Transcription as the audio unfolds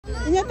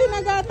Nya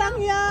tinagatang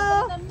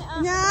yo.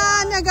 Nya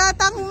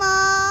nagatang mo.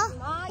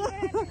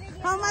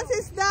 How much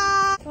is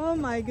that? Oh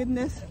my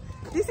goodness.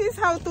 This is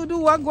how to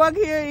do wag-wag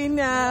here in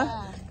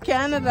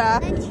Canada.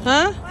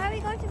 Huh? Why are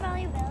we going to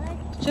Valley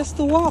Village? Just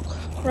to walk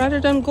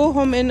rather than go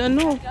home and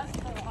ano.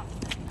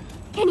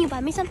 Can you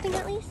buy me something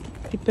at least?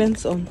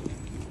 Depends on.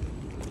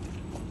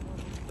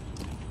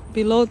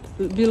 Below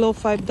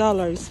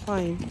 $5 is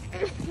fine.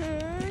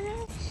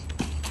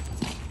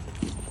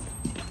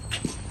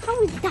 How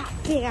is that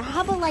fair?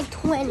 How about like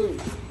 20?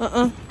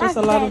 That's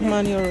a lot of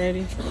money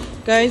already.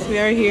 Guys, we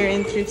are here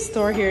in thrift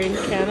store here in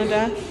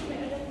Canada.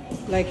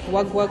 Like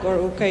wag-wag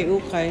or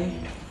ukay-ukay.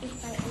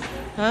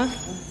 Huh?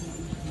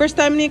 First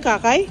time ni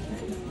Kakay?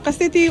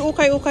 Kasi ito yung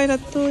ukay-ukay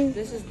na to.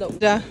 This is the...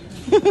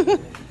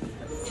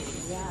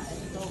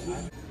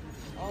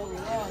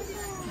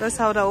 That's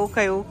how the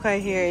ukay-ukay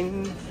here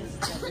in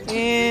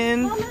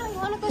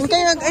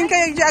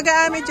kayo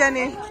aga-ami dyan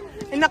eh.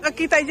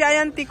 Nakakita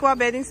dyan tikwa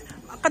beddings.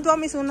 Kadwa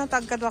may sunat,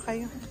 kadwa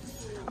kayo.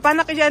 Apa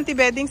na kayo dyan ti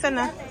beddings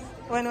sana?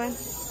 One.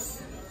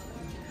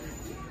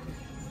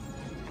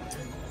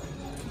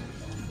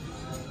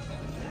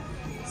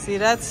 See,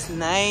 that's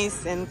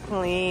nice and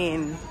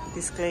clean.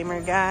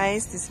 Disclaimer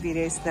guys, this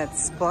video is not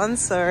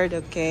sponsored,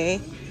 okay?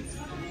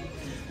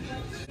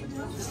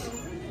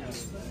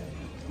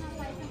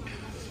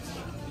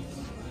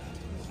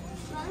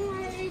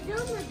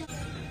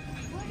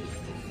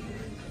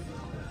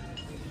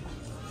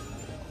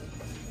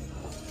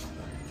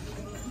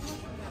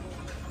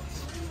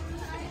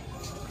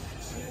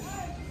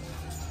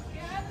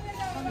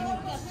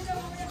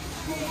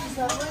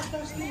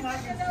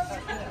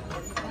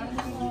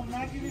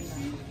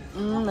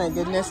 My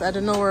goodness, I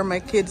don't know where my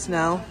kids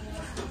now.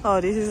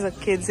 Oh, this is a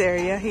kids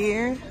area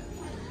here.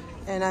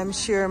 And I'm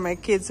sure my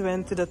kids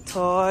went to the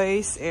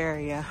toys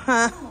area.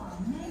 Huh?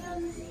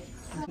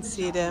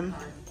 See them.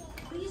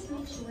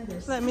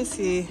 Let me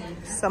see.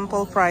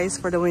 Sample price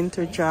for the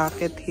winter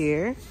jacket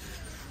here.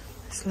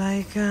 It's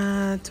like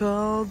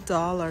 $12,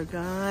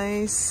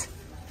 guys.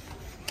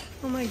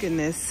 Oh my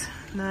goodness.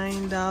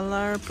 $9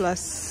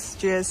 plus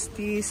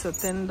GST, so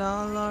 $10.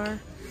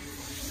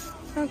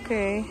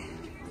 Okay.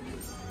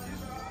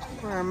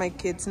 Where are my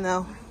kids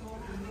now?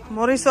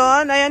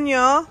 Morrison, ayan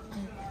nyo?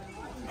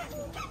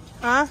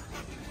 Huh?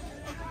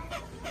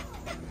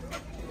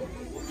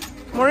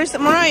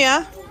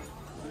 Mariah?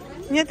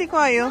 Nyati ko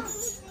ayo?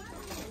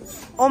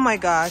 Oh my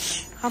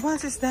gosh. How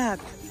much is that?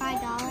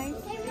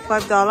 $5.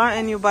 $5,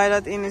 and you buy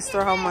that in the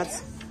store, how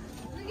much?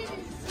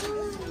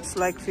 It's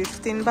like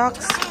 15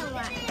 bucks.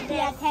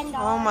 Yeah, $10.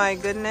 Oh my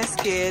goodness,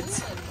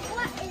 kids.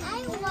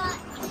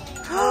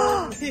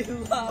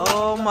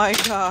 Oh my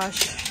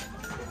gosh.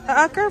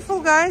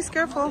 Careful guys,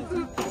 careful.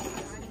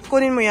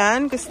 Kunin mo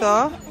yan,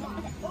 gusto?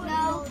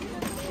 No.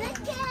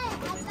 Look at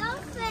a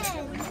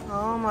dolphin.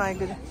 Oh my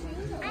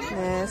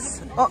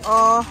goodness.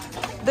 Uh-oh.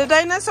 The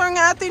dinosaur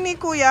nga ate ni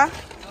Kuya.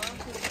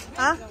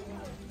 Huh?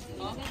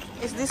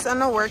 Is this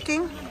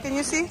working? Can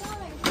you see?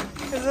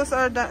 Because those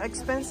are the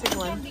expensive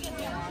ones.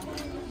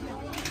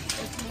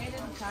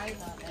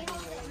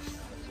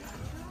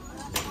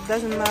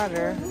 Doesn't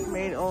matter.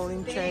 Made all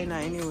in China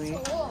anyway.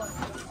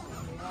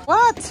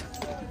 What?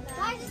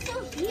 Why is it so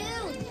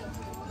huge?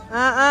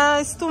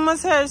 It's too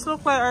much hair. It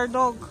looks like our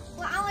dog.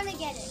 Well, I want to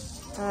get it.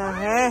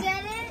 Hey.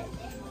 Get it?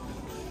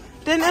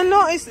 Then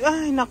is...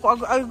 Ay, naku.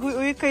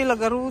 Uy, kay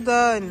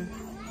lagarudan.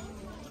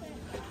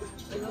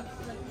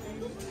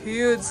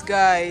 Huge,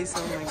 guys.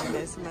 Oh my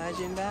goodness.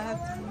 Imagine that.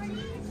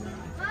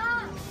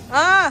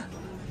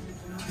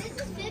 This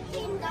is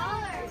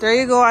 $15. There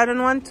you go. I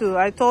don't want to.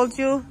 I told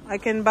you I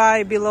can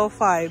buy below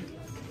 $5.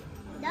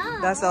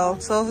 No. That's all.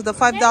 So the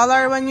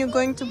 $5 when you're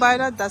going to buy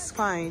that, that's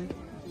fine.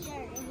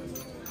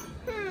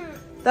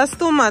 That's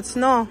too much.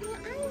 No.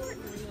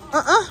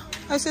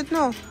 I said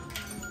no.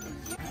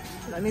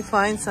 Let me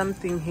find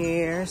something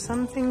here.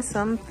 Something.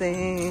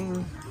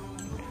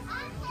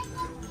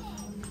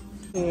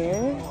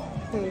 Here.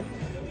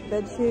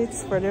 Bed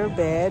sheets for their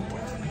bed.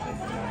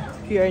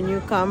 If you are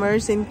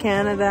newcomers in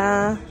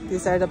Canada,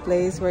 these are the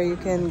place where you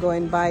can go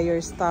and buy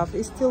your stuff.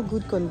 It's still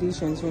good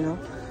conditions, you know.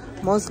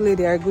 Mostly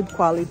they are good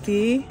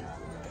quality,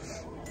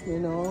 you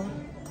know.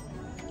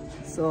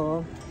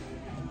 So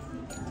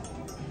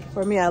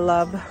for me, I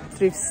love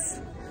thrift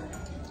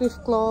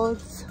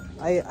clothes.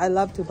 I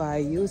love to buy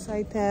used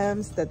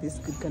items that is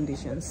good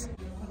conditions.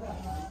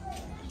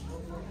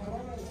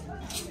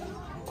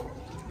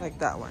 Like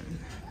that one.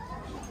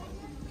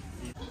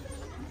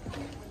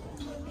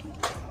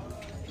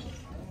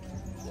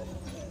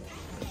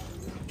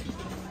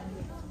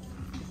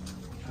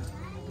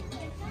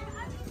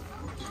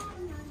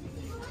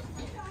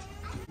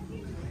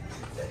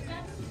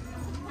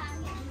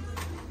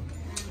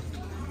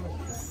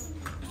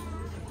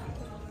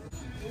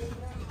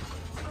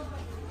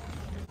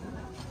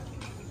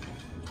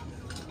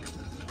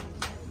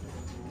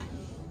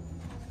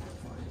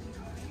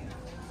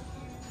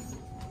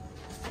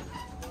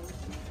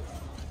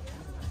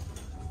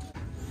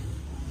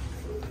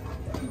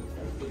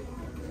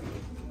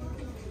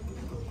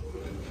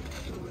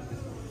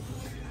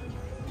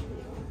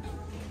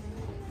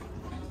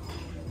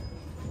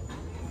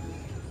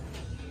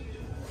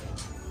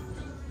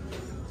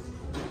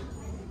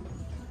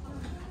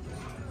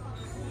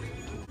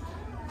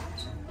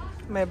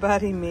 My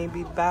body may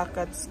be back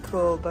at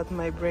school, but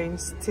my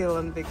brain's still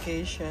on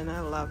vacation.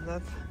 I love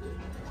that.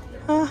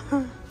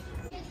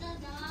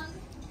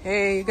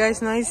 Hey, you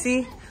guys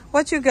noisy?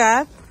 What you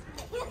got?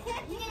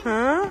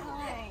 Huh?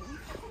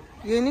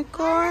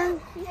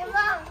 Unicorn? Look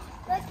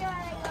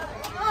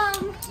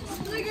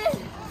at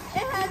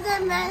it has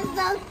a messed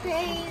up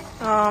face.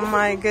 Oh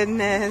my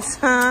goodness.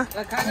 Huh?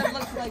 That kind of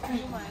looks like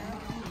you, Maya.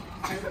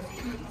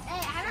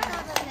 Hey, I don't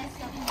have a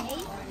messed up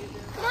face.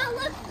 Come on,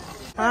 look.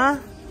 Huh?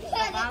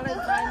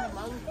 Valentine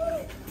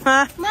monkey.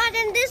 Huh? More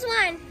than this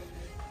one.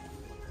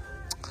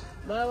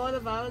 Do I want a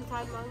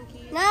Valentine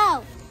monkey?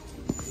 No.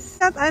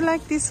 I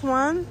like this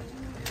one.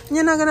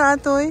 Yan na gana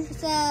atoy.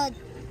 It's a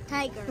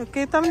tiger.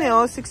 Okay, tam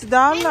niyo, $6.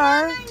 Oh,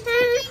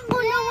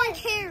 no one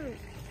cares.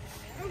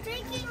 I'm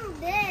taking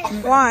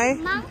this. Why?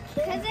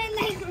 Because I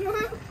like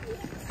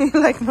monkey. You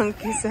like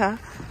monkeys, huh?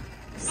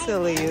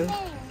 Silly you.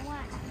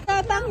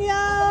 Gatang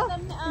yo!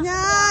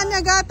 Yan,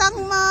 nagatang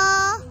mo!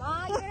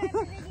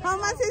 How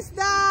much is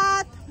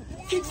that?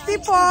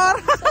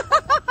 64.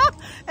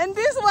 And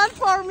this one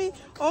for me.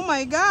 Oh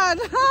my God.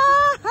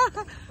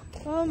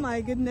 Oh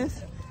my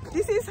goodness.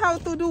 This is how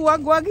to do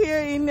wag-wag here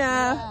in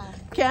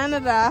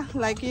Canada.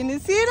 Like, you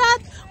see that?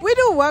 We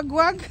do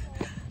wag-wag.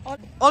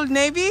 Old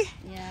Navy?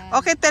 Yeah.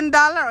 Okay,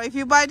 $10. If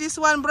you buy this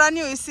one brand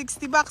new, it's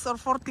 $60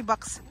 or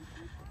 $40.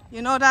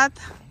 You know that?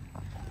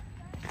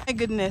 My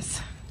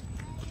goodness.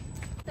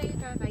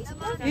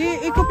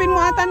 Ikupin mo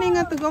ata ni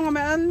nga tugo nga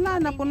may ala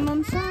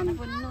napunon san.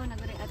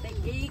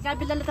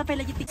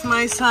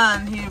 My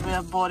son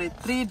here bought it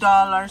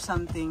 $3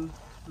 something.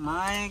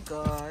 My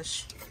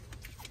gosh.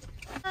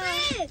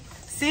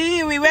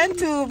 See, we went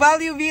to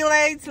Value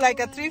Village, like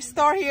a thrift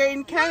store here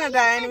in Canada,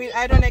 and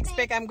I don't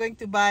expect I'm going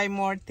to buy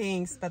more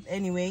things. But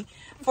anyway,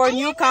 for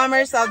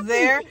newcomers out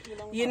there,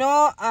 you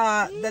know,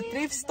 the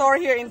thrift store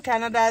here in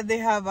Canada, they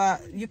have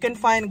you can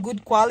find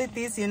good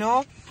qualities, you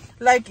know.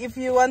 Like if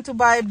you want to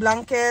buy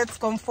blankets,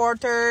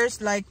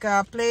 comforters, like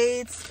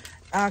plates,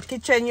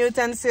 kitchen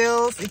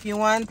utensils, if you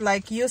want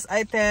like used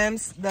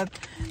items, that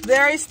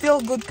there is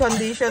still good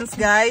conditions,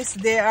 guys.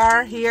 They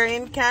are here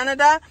in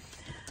Canada.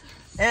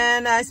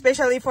 And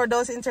especially for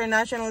those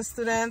international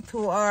students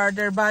who are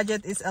their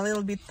budget is a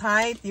little bit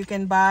tight, you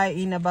can buy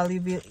in a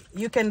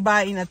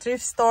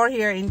thrift store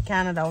here in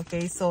Canada.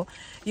 Okay, so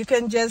you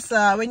can just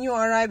when you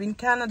arrive in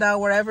Canada,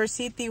 wherever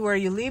city where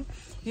you live,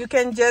 you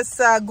can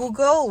just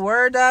Google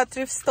where the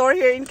thrift store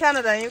here in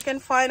Canada, and you can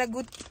find a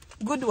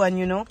good one,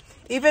 you know.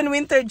 Even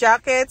winter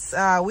jackets,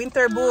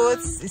 winter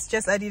boots. It's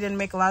just I didn't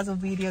make lots of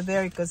video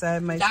there because I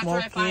have my small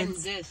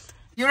kids.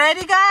 You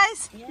ready,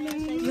 guys? Yeah.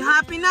 You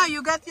happy now?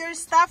 You got your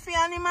stuffy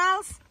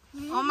animals?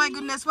 Oh my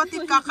goodness, what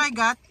did Kakay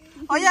got?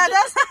 Oh yeah,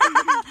 that's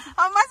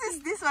how much is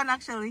this one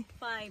actually?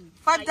 $5.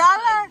 $5?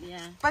 Yeah.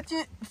 But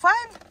you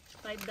 $5?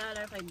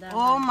 $5.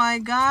 Oh my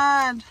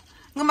God.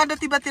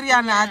 Ngumadati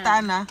baterya na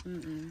ata na.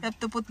 You have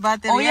to put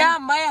battery. Oh yeah,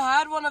 Maya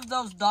had one of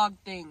those dog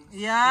things.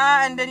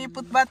 Yeah, and then you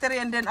put battery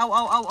and then ow.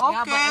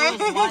 Okay. Yeah,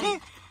 but it was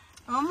white.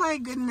 Oh my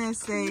goodness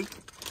sake.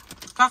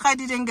 Kakay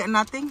didn't get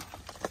nothing?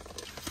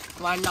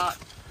 Why not?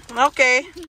 Okay.